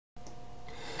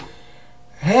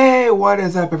Hey, what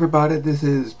is up everybody? This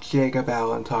is Jacob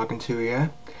Allen talking to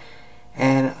you.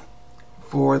 And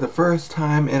for the first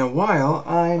time in a while,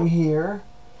 I'm here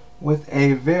with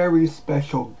a very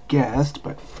special guest.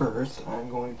 But first, I'm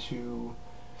going to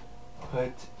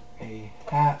put a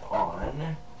hat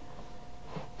on.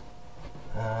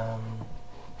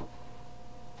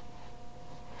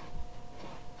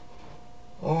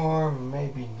 Or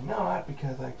maybe not,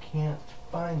 because I can't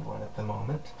find one at the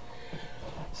moment.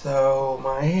 So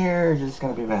my hair is just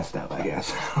gonna be messed up, I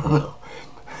guess.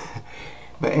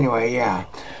 But anyway, yeah.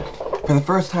 For the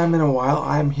first time in a while,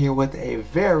 I'm here with a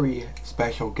very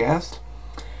special guest.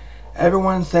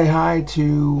 Everyone say hi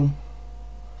to...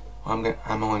 I'm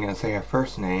only gonna say her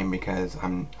first name because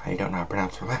I don't know how to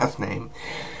pronounce her last name.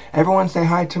 Everyone say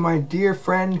hi to my dear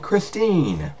friend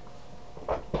Christine.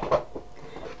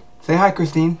 Say hi,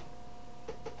 Christine.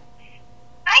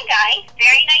 Hi guys,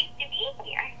 very nice to be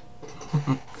here.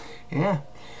 Yeah.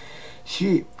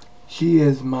 She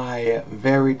is my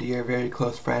very dear, very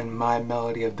close friend, My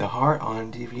Melody of the Heart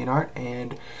on DeviantArt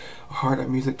and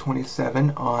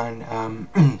Heartofmusic27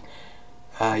 on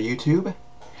YouTube.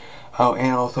 Oh,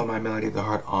 and also My Melody of the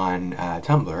Heart on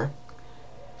Tumblr.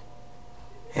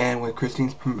 And with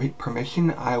Christine's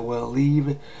permission, I will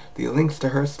leave the links to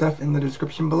her stuff in the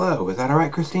description below. Is that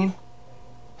alright, Christine?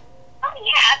 Oh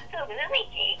yeah, absolutely,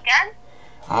 Jacob.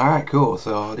 Alright, cool.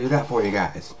 So I'll do that for you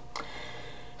guys.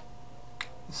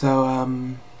 So,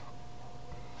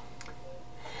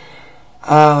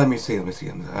 let me see. Let's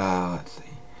see.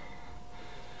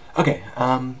 Okay,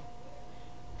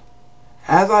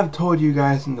 as I've told you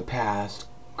guys in the past,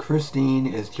 Christine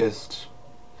is just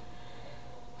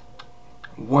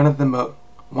one of the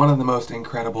most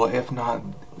incredible, if not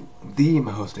the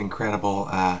most incredible,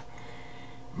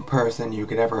 person you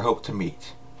could ever hope to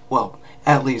meet. Well,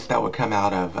 at least that would come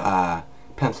out of,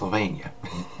 Pennsylvania.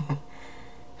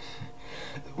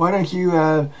 Why don't you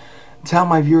tell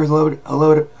my viewers a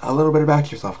little bit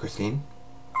about yourself, Christine?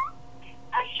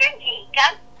 Oh sure,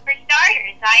 Jacob. For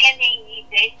starters, I am a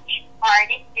musician,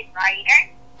 artist, and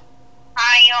writer.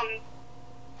 I'm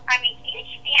a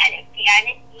huge fan of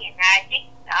fantasy and magic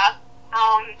stuff.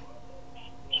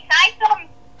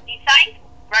 Besides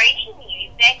writing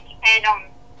music and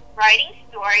writing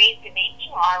stories and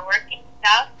making artwork and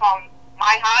stuff,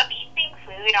 my hobbies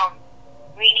include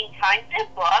reading tons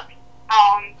of books,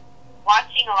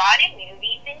 watching a lot of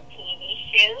movies and TV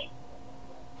shows,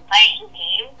 playing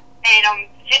games, and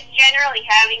just generally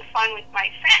having fun with my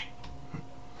friends.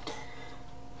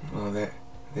 Well,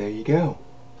 there you go.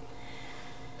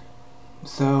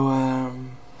 So,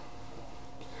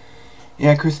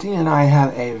 yeah, Christine and I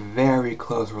have a very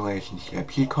close relationship.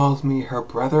 She calls me her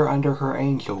brother under her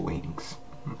angel wings.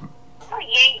 Oh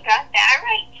yeah, you got that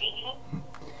right, Jamie.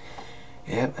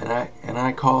 Yep, and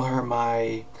I call her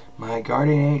my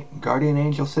guardian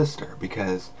angel sister,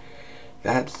 because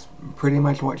that's pretty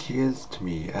much what she is to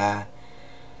me.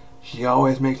 She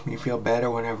always makes me feel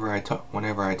better whenever I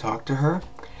talk to her,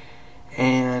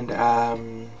 and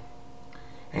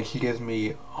she gives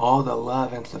me all the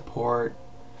love and support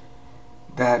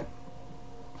that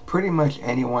pretty much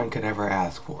anyone could ever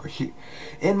ask for.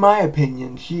 In my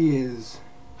opinion, she is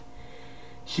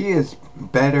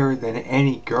better than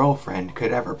any girlfriend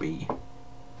could ever be.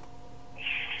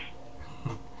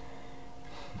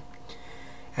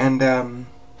 And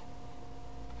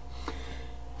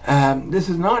this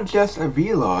is not just a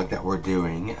vlog that we're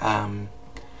doing.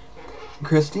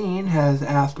 Christine has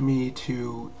asked me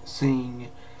to sing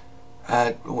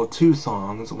well, 2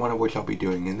 songs, one of which I'll be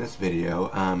doing in this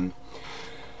video.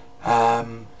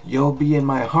 You'll Be in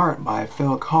My Heart by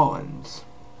Phil Collins.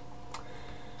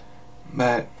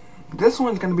 But this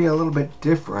one's going to be a little bit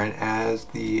different, as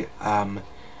the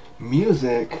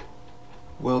music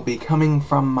will be coming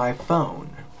from my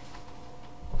phone.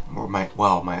 Or my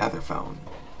other phone.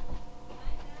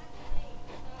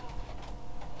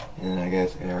 And I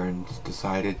guess Aaron's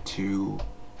decided to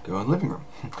go in the living room.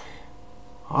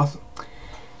 Awesome.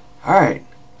 Alright.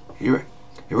 You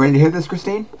ready to hear this,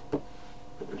 Christine? Oh,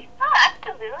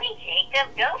 absolutely,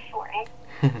 Jacob. Go for it.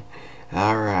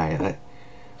 Alright.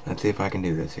 Let's see if I can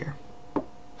do this here.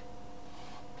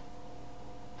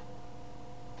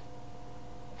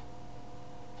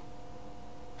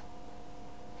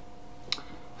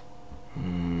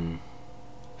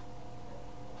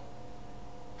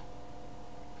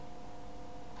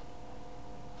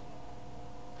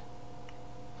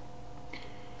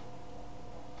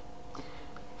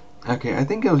 Okay, I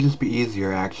think it'll just be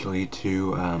easier actually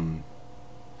to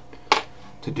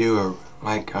do a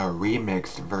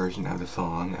remixed version of the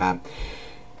song.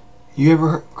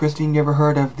 Christine, you ever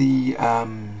heard of the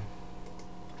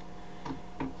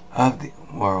of the,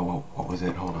 or what was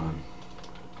it? Hold on.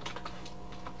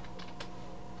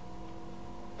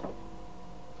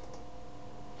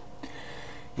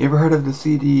 You ever heard of the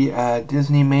CD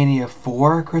Disney Mania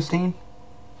 4, Christine?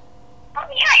 Oh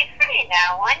yeah, I've heard of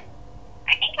that one.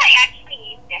 I think I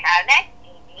actually used to have that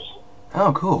CD.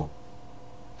 Oh, cool.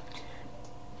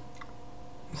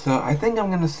 So I think I'm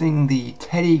going to sing the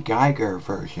Teddy Geiger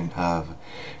version of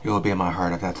You'll Be in My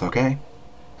Heart, if that's okay.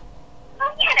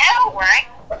 Oh yeah, that'll work.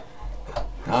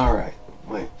 Alright,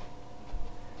 wait.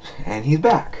 And he's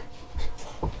back.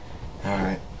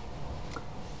 Alright.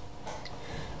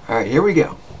 Alright, here we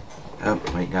go. Oh,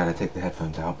 wait, gotta take the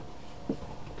headphones out.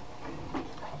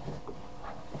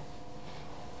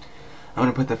 I'm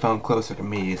gonna put the phone closer to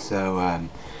me so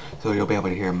so you'll be able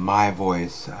to hear my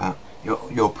voice.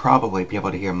 You'll probably be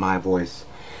able to hear my voice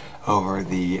over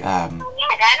the Oh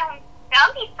yeah,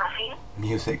 that'll be fine.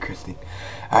 music, Christine.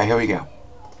 Alright, here we go.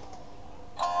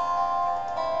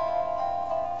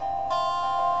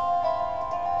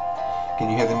 Can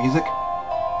you hear the music?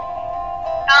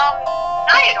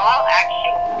 Not at all,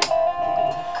 actually.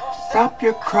 Stop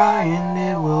your crying,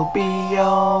 it will be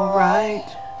alright.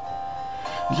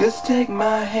 Just take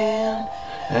my hand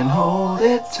and hold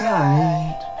it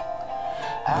tight.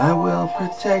 I will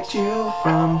protect you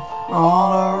from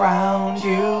all around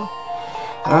you.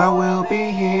 I will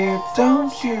be here,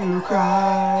 don't you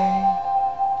cry.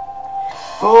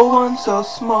 For one so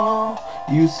small,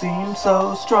 you seem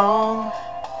so strong.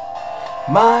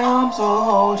 My arms will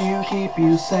hold you, keep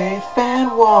you safe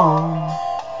and warm.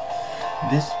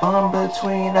 This bond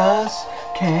between us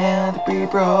can't be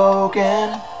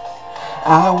broken.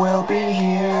 I will be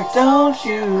here, don't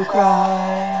you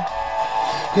cry.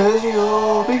 'Cause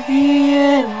you'll be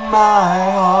in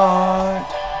my heart.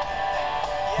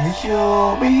 Yes,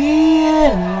 you'll be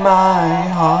in my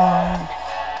heart.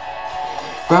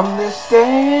 From this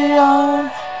day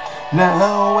on,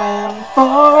 now and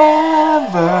forevermore.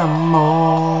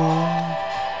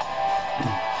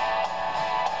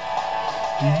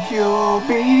 You'll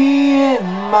be in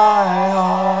my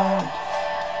heart.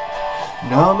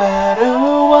 No matter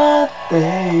what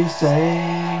they say,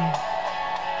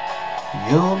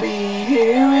 you'll be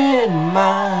here in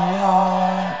my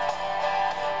heart.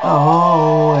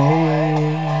 Always.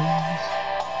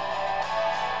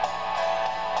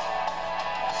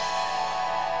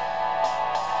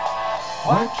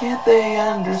 Why can't they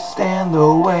understand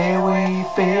the way we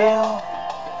feel?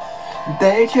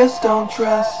 They just don't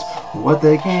trust what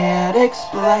they can't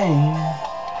explain.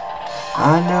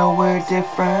 I know we're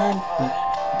different, but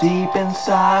deep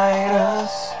inside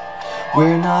us,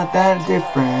 we're not that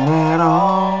different at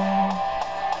all.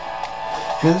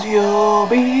 'Cause you'll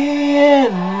be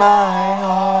in my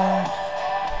heart.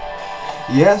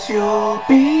 Yes, you'll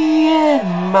be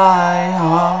in my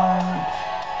heart.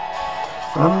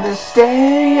 From this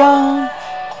day on,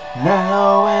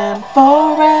 now and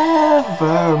forevermore.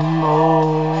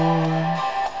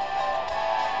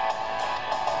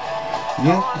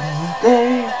 Yes,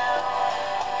 they,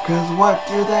 'cause what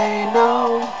do they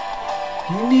know?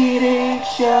 You need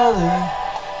each other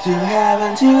to have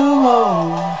and to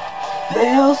hold.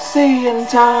 They'll see in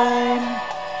time.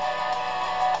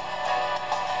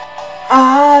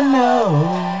 I know.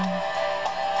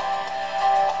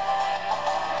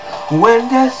 When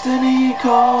destiny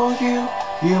calls you,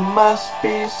 you must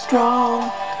be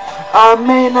strong. I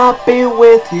may not be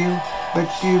with you, but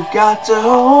you've got to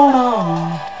hold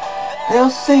on. They'll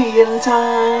see in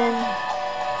time.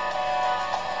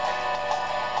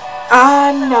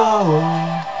 I know.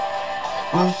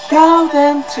 We'll show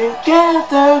them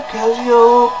together, 'cause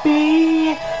you'll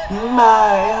be in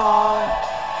my heart.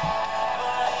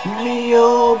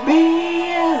 You'll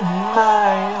be in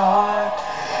my heart.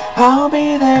 I'll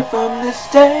be there from this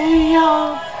day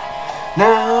on,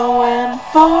 now and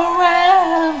forevermore.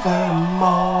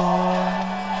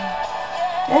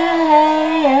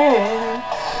 Yeah.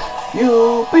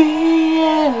 You'll be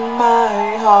in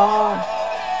my heart.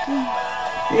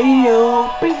 You'll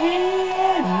be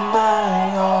in my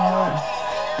heart.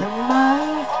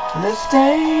 This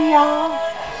day on,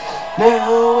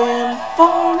 now and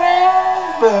forevermore.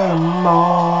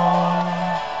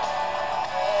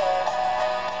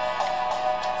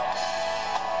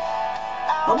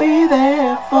 I'll be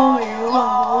there for you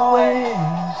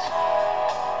always.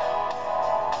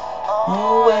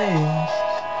 Always.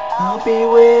 I'll be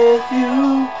with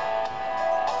you.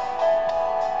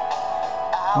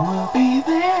 I will be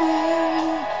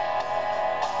there.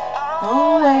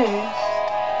 Always.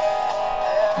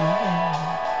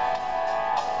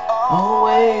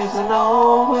 Always and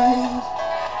always.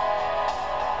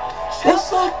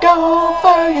 Just look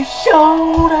over your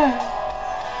shoulder.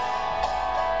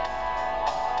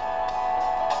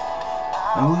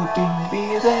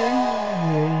 be there.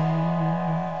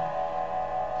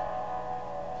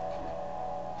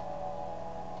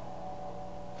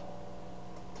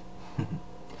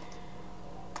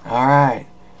 Alright.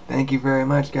 Thank you very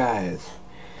much, guys.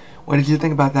 What did you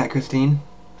think about that, Christine?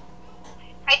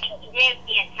 I think you did a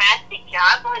fantastic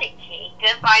job on it,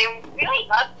 Jacob. I really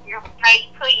love how you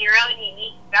put your own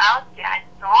unique style to that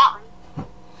song.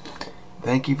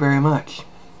 Thank you very much.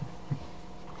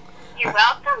 You're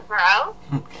welcome, bro.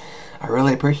 I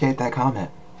really appreciate that comment.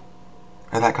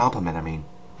 Or that compliment, I mean.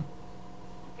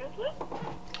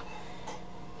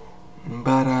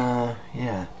 But,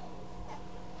 yeah.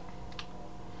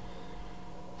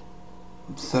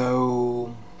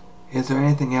 So, is there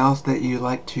anything else that you'd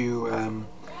like to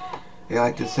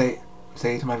say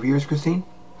to my viewers, Christine?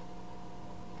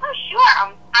 Oh,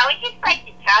 sure. I would just like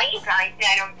to tell you guys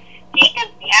that,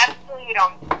 Jacob's the absolute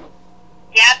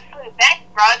best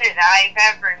brother that I've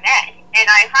ever met. And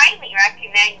I highly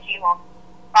recommend you,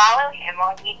 follow him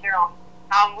on either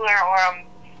Tumblr or,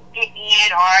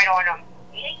 DeviantArt or,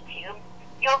 YouTube.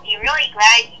 You'll be really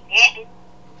glad you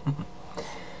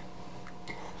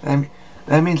did.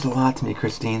 That means a lot to me,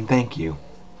 Christine. Thank you.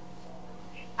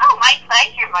 Oh, my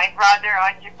pleasure, my brother,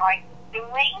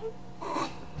 doing.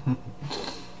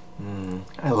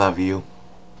 I love you.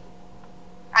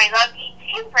 I love you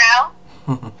too, bro.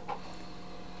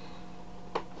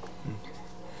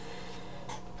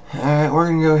 Alright, we're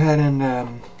gonna go ahead and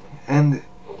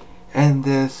end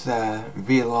this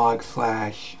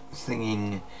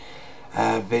vlog/singing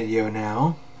video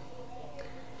now.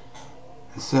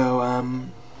 So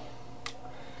I'm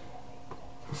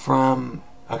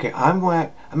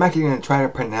actually gonna try to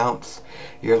pronounce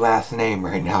your last name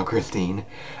right now, Christine.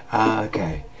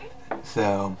 Okay,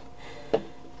 so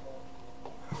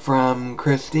from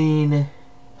Christine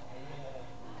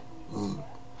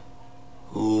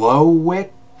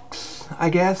Lowicks, I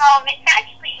guess.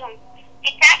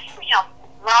 It's actually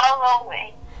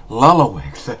Lolowicks.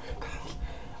 Lolowicks.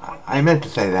 I meant to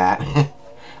say that.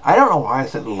 I don't know why I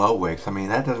said Lowicks. I mean,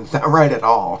 that doesn't sound right at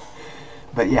all.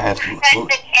 But yeah, it's... That's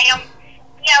okay.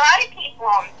 Yeah, a lot of people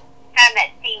have that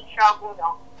same trouble the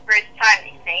first time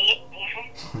they say it.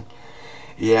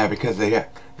 Yeah, because they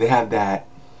have that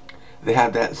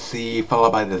C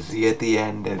followed by the Z at the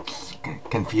end. It's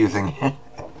confusing.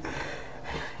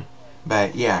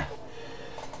 But yeah.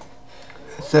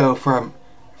 So from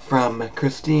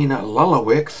Christine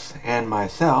Lolowicks and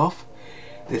myself,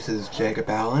 this is Jacob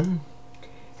Allen,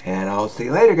 and I'll see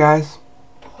you later, guys.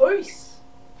 Peace.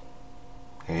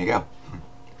 There you go.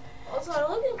 Also, I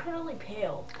look incredibly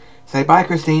pale. Say bye,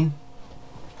 Christine.